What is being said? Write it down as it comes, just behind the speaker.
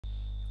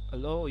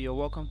Hello, you're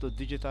welcome to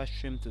Digital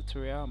Stream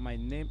Tutorial. My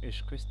name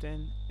is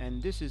Christian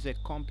and this is a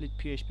complete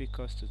PHP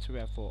course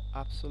tutorial for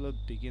absolute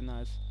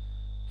beginners,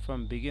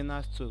 from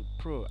beginners to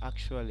pro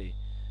actually.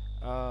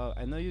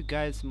 I know you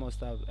guys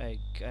must have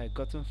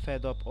gotten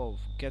fed up of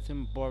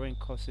getting boring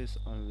courses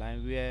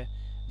online where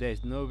there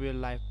is no real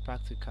life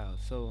practical.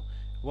 So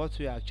what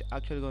we are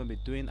actually going to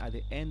be doing at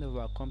the end of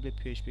our complete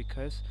PHP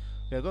course,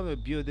 we are going to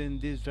be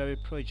building this very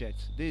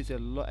project. This is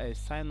a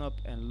sign up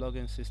and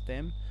login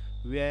system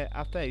where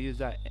after a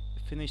user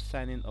finish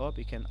signing up,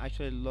 you can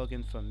actually log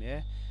in from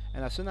here,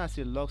 and as soon as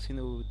he logs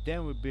in,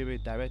 then will be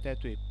redirected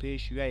to a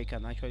page where he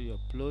can actually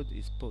upload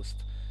his post.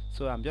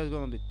 So I'm just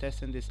going to be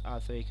testing this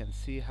out so you can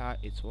see how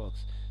it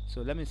works.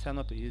 So let me sign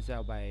up a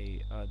user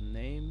by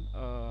name.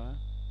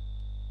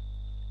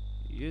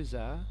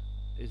 User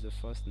is the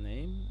first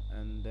name,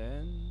 and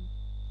then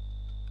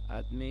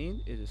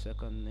admin is the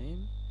second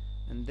name,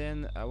 and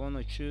then I want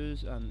to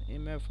choose an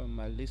email from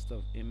my list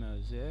of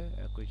emails here.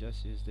 I could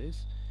just use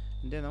this,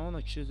 and then I want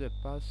to choose a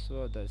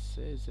password that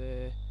says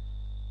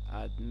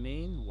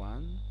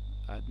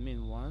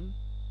admin1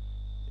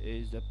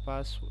 is the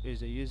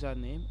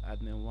username,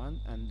 admin1,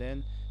 and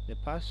then the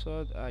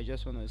password I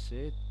just want to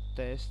say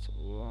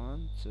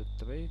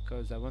test123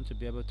 because I want to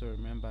be able to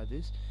remember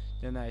this.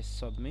 Then I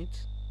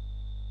submit.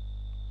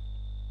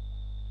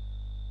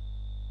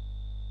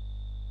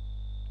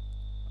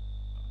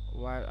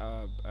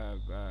 While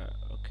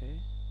okay,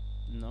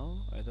 no,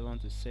 I don't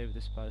want to save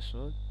this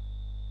password.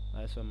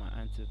 That's for my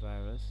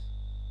antivirus.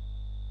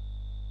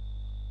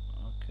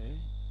 Okay,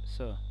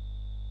 so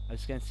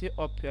as you can see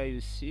up here, you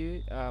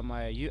see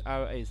my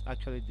URL is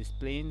actually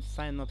displaying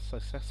sign up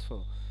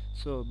successful,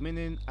 so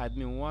meaning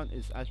admin1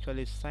 is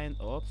actually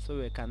signed up, so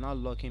we can now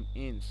log him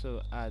in.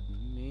 So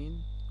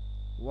admin1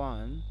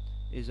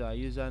 is our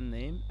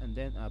username, and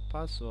then our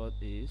password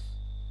is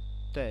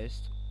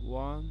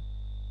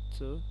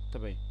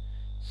test123.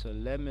 So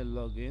let me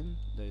log in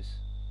this.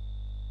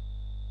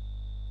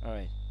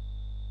 Alright,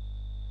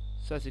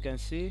 so as you can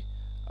see,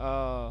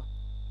 I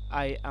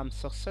am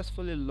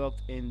successfully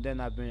logged in. Then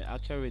I've been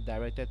actually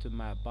redirected to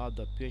my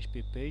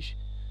about.php page,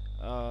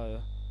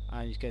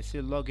 and you can see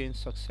login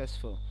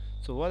successful.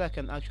 So what I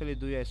can actually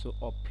do here is to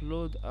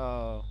upload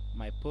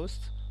my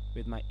post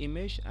with my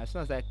image. As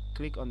soon as I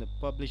click on the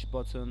publish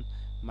button,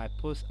 my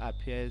post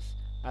appears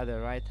at the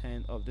right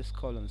hand of this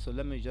column. So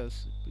let me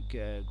just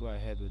go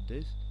ahead with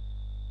this.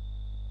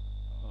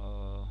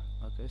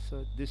 Okay,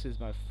 so this is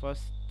my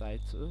first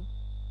title,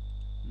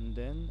 and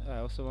then I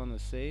also want to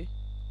say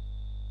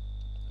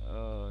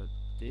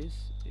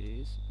this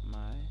is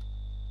my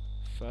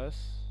first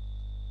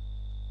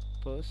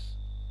post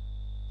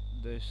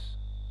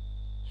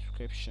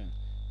description.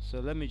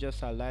 So let me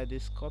just align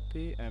this,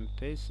 copy and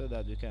paste so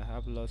that we can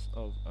have lots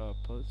of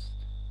post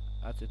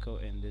article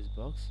in this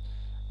box.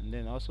 And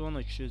then I also want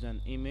to choose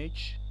an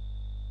image.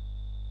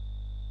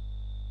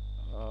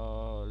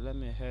 Let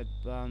me head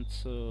down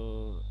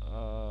to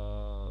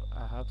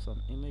I have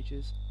some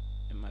images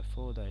in my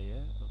folder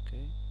here.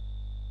 Okay,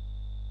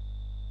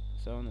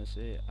 so I want to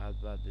say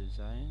advert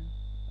design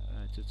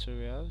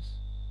tutorials.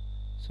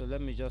 So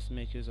let me just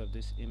make use of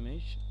this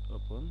image,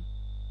 open,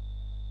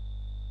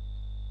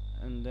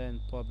 and then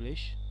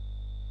publish.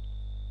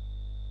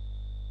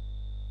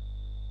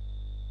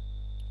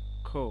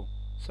 Cool.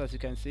 So as you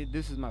can see,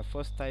 this is my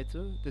first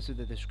title, this is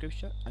the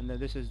description, and then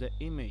this is the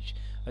image.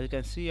 As you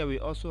can see here, we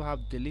also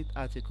have delete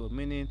article,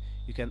 meaning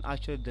you can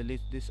actually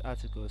delete this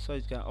article. So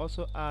you can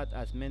also add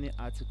as many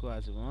articles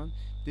as you want.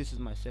 This is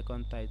my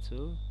second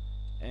title,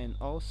 and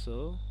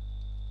also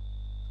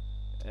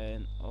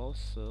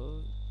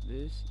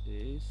this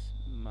is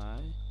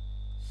my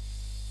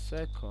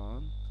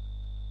second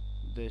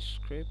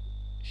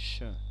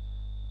description.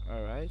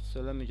 Alright,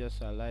 so let me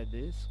just align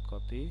this,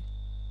 copy,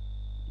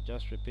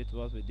 just repeat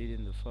what we did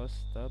in the first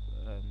step,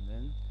 and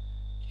then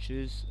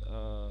choose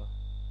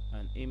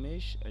an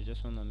image. I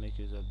just want to make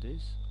use of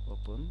this,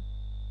 open,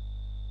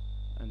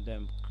 and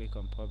then click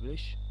on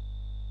publish.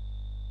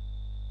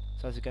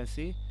 So as you can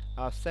see,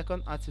 our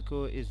second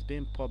article is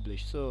being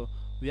published. So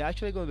we're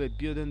actually going to be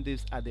building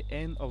this at the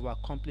end of our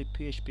complete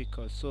PHP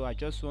course. So I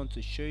just want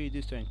to show you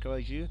this to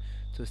encourage you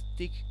to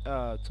stick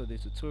to the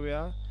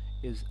tutorial.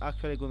 Is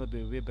actually going to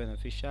be really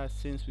beneficial,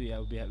 since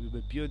we'll be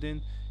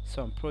building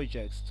some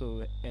projects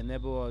to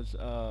enable us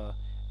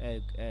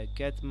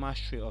get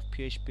mastery of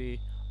PHP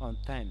on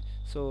time.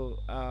 So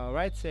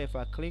right here, if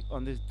I click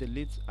on this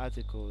delete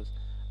articles,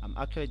 I'm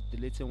actually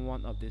deleting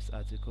one of this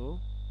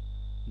article.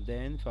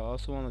 Then if I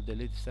also want to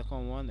delete the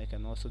second one, I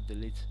can also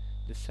delete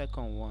the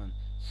second one.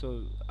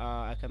 So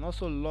I can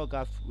also log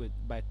out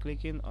by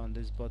clicking on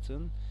this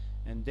button,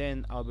 and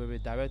then I'll be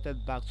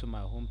redirected back to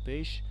my home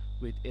page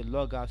with a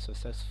logout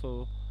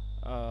successful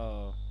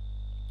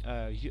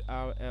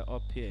URL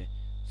up here.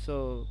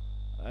 So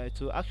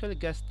to actually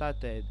get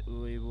started,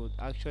 we would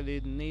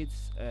actually need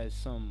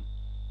some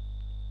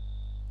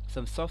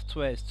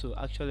softwares to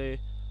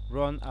actually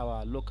run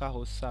our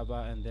localhost server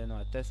and then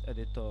our test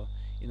editor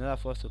in order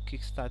for us to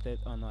kick started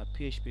on our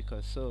PHP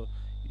course. So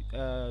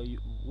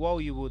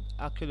what you would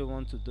actually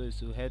want to do is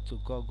to head to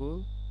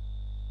Google.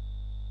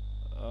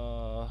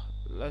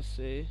 Let's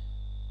say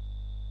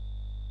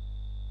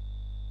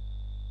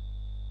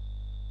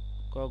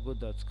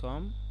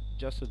google.com,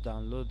 just to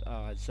download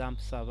our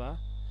XAMPP server.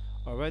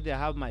 Already I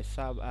have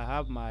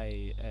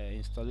my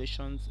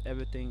installations.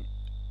 Everything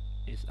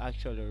is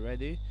actually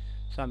ready,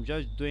 so I'm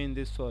just doing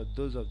this for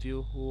those of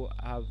you who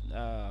are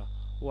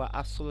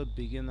absolute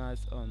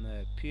beginners on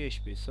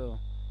PHP. So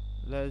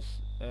let's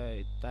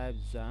type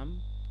XAMPP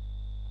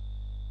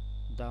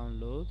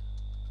download.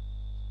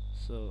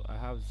 So I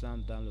have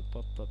XAMPP download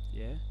popped up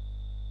here.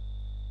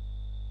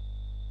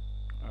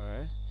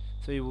 Alright,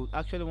 so you would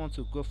actually want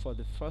to go for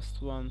the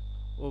first one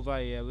over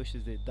here, which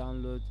is the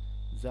download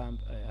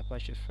XAMPP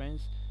Apache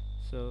Friends.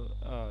 So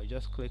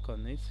just click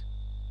on it.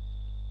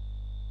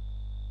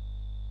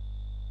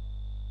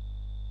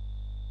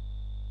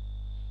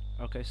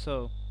 Okay,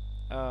 so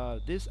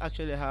this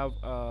actually have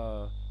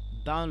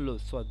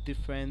downloads for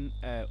different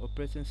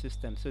operating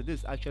systems. So this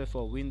is actually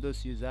for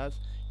Windows users.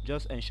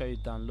 Just ensure you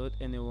download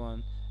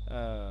anyone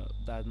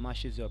that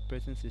matches your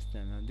operating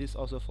system, and this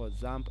also for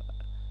XAMPP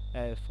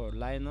for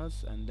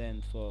Linux, and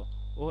then for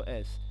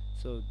OS.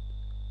 So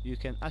you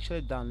can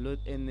actually download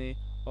any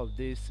of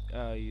these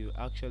you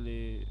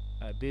actually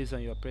based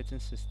on your operating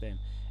system,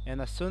 and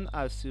as soon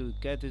as you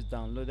get this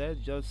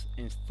downloaded, just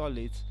install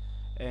it.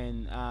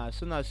 And as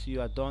soon as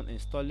you are done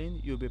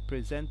installing, you'll be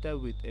presented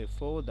with a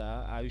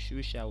folder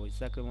which I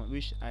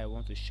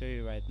want to show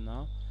you right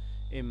now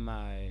in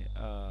my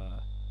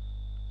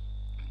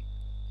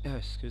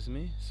excuse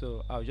me.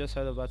 So I'll just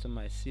head over to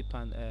my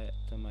cpan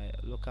to my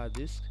local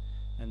disk,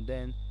 and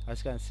then as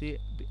you can see,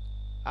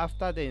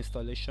 after the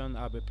installation,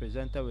 I'll be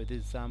presented with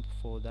this XAMPP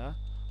folder.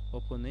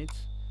 Open it.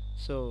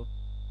 So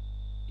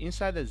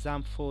inside the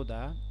XAMPP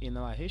folder, in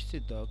our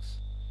htdocs,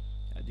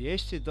 the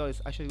htdoc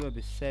is actually going to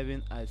be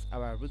serving as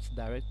our root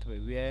directory,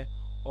 where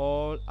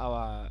all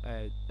our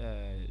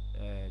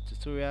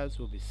tutorials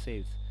will be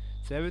saved.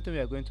 So everything we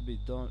are going to be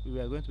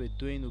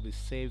doing will be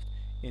saved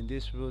in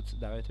this root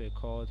directory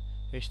called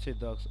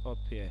htdocs up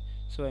here.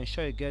 So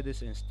ensure you get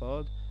this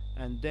installed,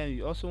 and then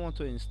you also want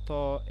to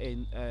install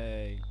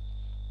a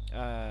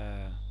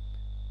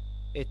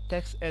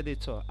text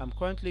editor. I'm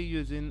currently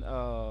using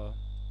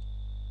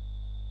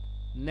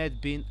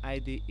Netbeans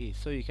Ide,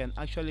 so you can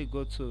actually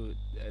go to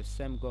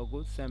same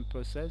Google, same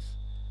process,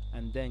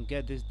 and then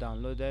get this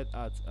downloaded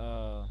at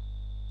so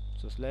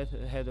let's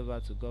head over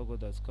to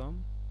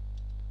google.com,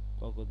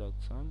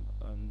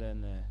 and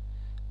then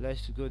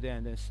let's go there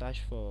and then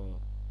search for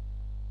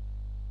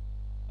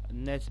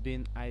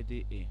Netbeans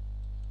Ide.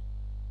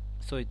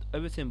 So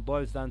everything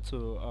boils down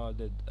to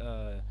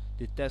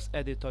the text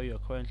editor you're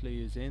currently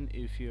using.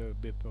 If you've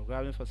been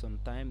programming for some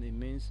time, it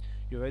means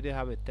you already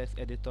have a text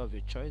editor of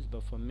your choice,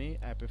 but for me,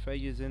 I prefer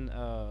using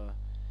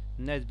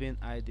Netbeans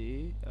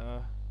Ide.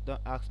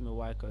 Don't ask me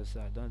why, because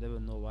I don't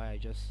even know why. I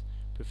just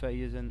prefer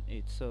using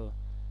it. So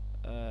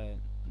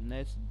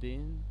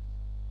Netbeans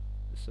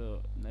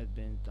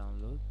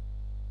download.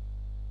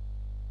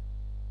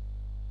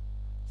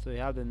 So you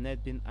have the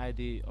Netbeans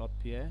Ide up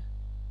here.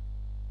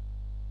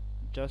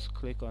 Just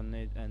click on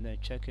it and then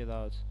check it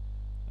out.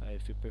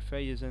 If you prefer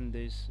using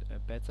this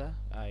better,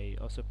 I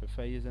also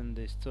prefer using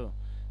this too.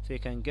 So you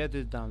can get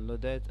this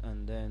downloaded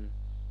and then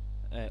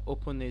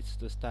open it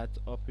to start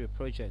up your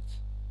project.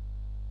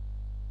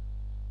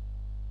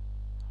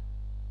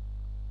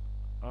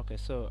 Okay,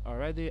 so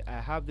already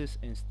I have this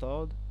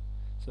installed.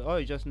 So all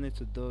you just need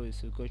to do is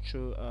to go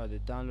through the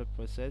download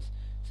process.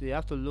 So you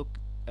have to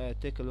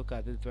take a look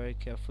at it very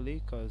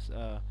carefully, because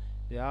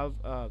they have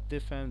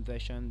different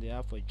versions. They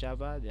have for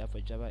Java, they have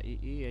for Java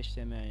EE,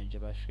 HTML, and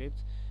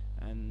JavaScript,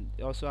 and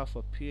they also have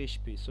for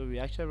PHP. So we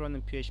actually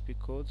running PHP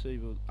code, so you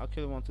will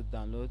actually want to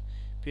download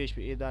PHP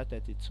either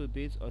 32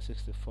 bits or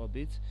 64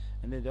 bits,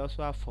 and then they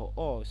also have for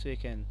all, so you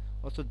can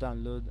also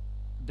download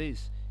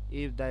this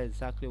if that is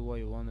exactly what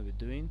you want to be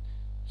doing.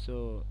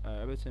 So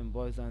everything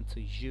boils down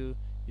to you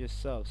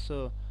yourself.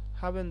 So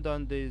having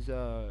done this,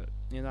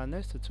 in our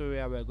next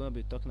tutorial we're going to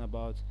be talking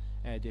about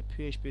the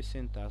PHP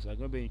syntax. We're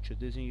going to be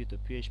introducing you to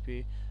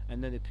PHP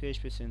and then the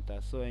PHP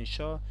syntax. So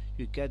ensure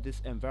you get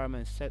this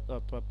environment set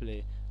up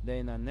properly. Then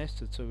in our next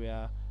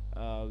tutorial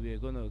we're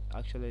going to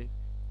actually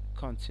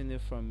continue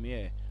from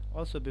here.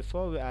 Also,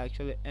 before we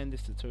actually end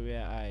this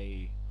tutorial,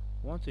 I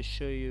want to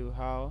show you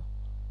how,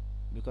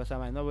 because I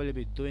might not really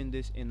be doing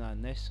this in our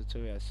next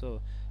tutorial.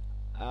 So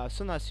as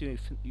soon as you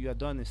are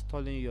done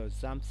installing your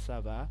XAMPP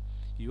server,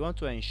 you want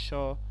to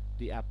ensure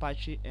the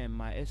Apache and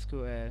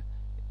MySQL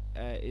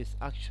is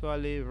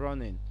actually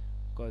running,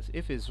 because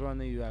if it's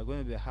running, you are going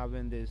to be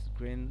having this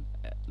green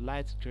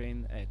light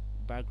green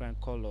background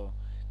color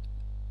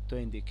to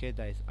indicate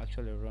that it's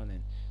actually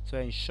running. So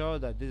ensure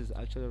that this is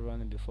actually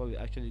running before we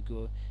actually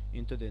go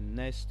into the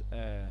next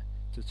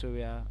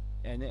tutorial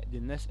and the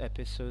next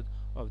episode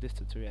of this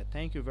tutorial.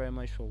 Thank you very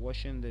much for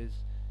watching this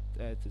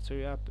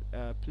tutorial.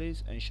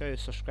 Please ensure you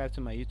subscribe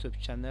to my YouTube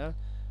channel,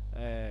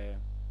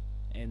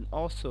 and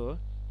also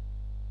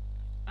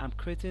I'm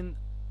creating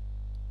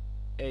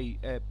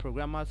a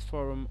programmers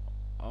forum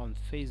on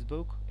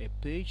Facebook a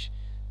page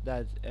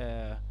that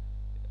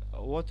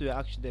what we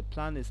actually the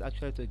plan is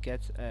actually to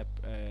get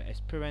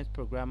experienced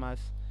programmers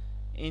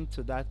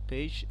into that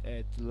page,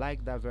 to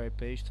like that very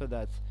page, so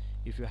that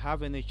if you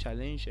have any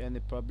challenge, any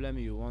problem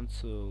you want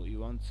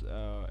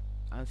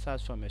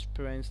answers from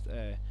experienced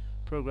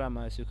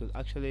programmers, you could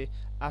actually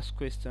ask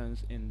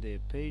questions in the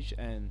page,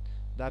 and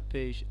that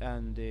page uh,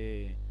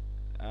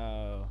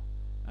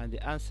 and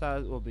the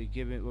answer will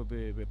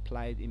be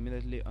replied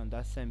immediately on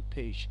that same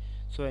page.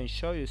 So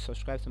ensure you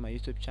subscribe to my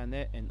YouTube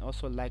channel and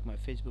also like my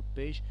Facebook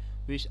page,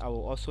 which I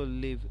will also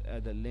leave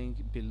the link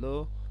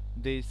below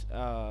this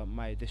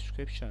my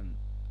description.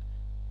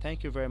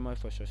 Thank you very much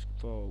for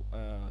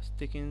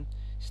sticking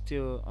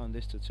still on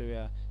this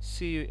tutorial.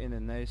 See you in the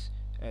next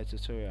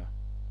tutorial.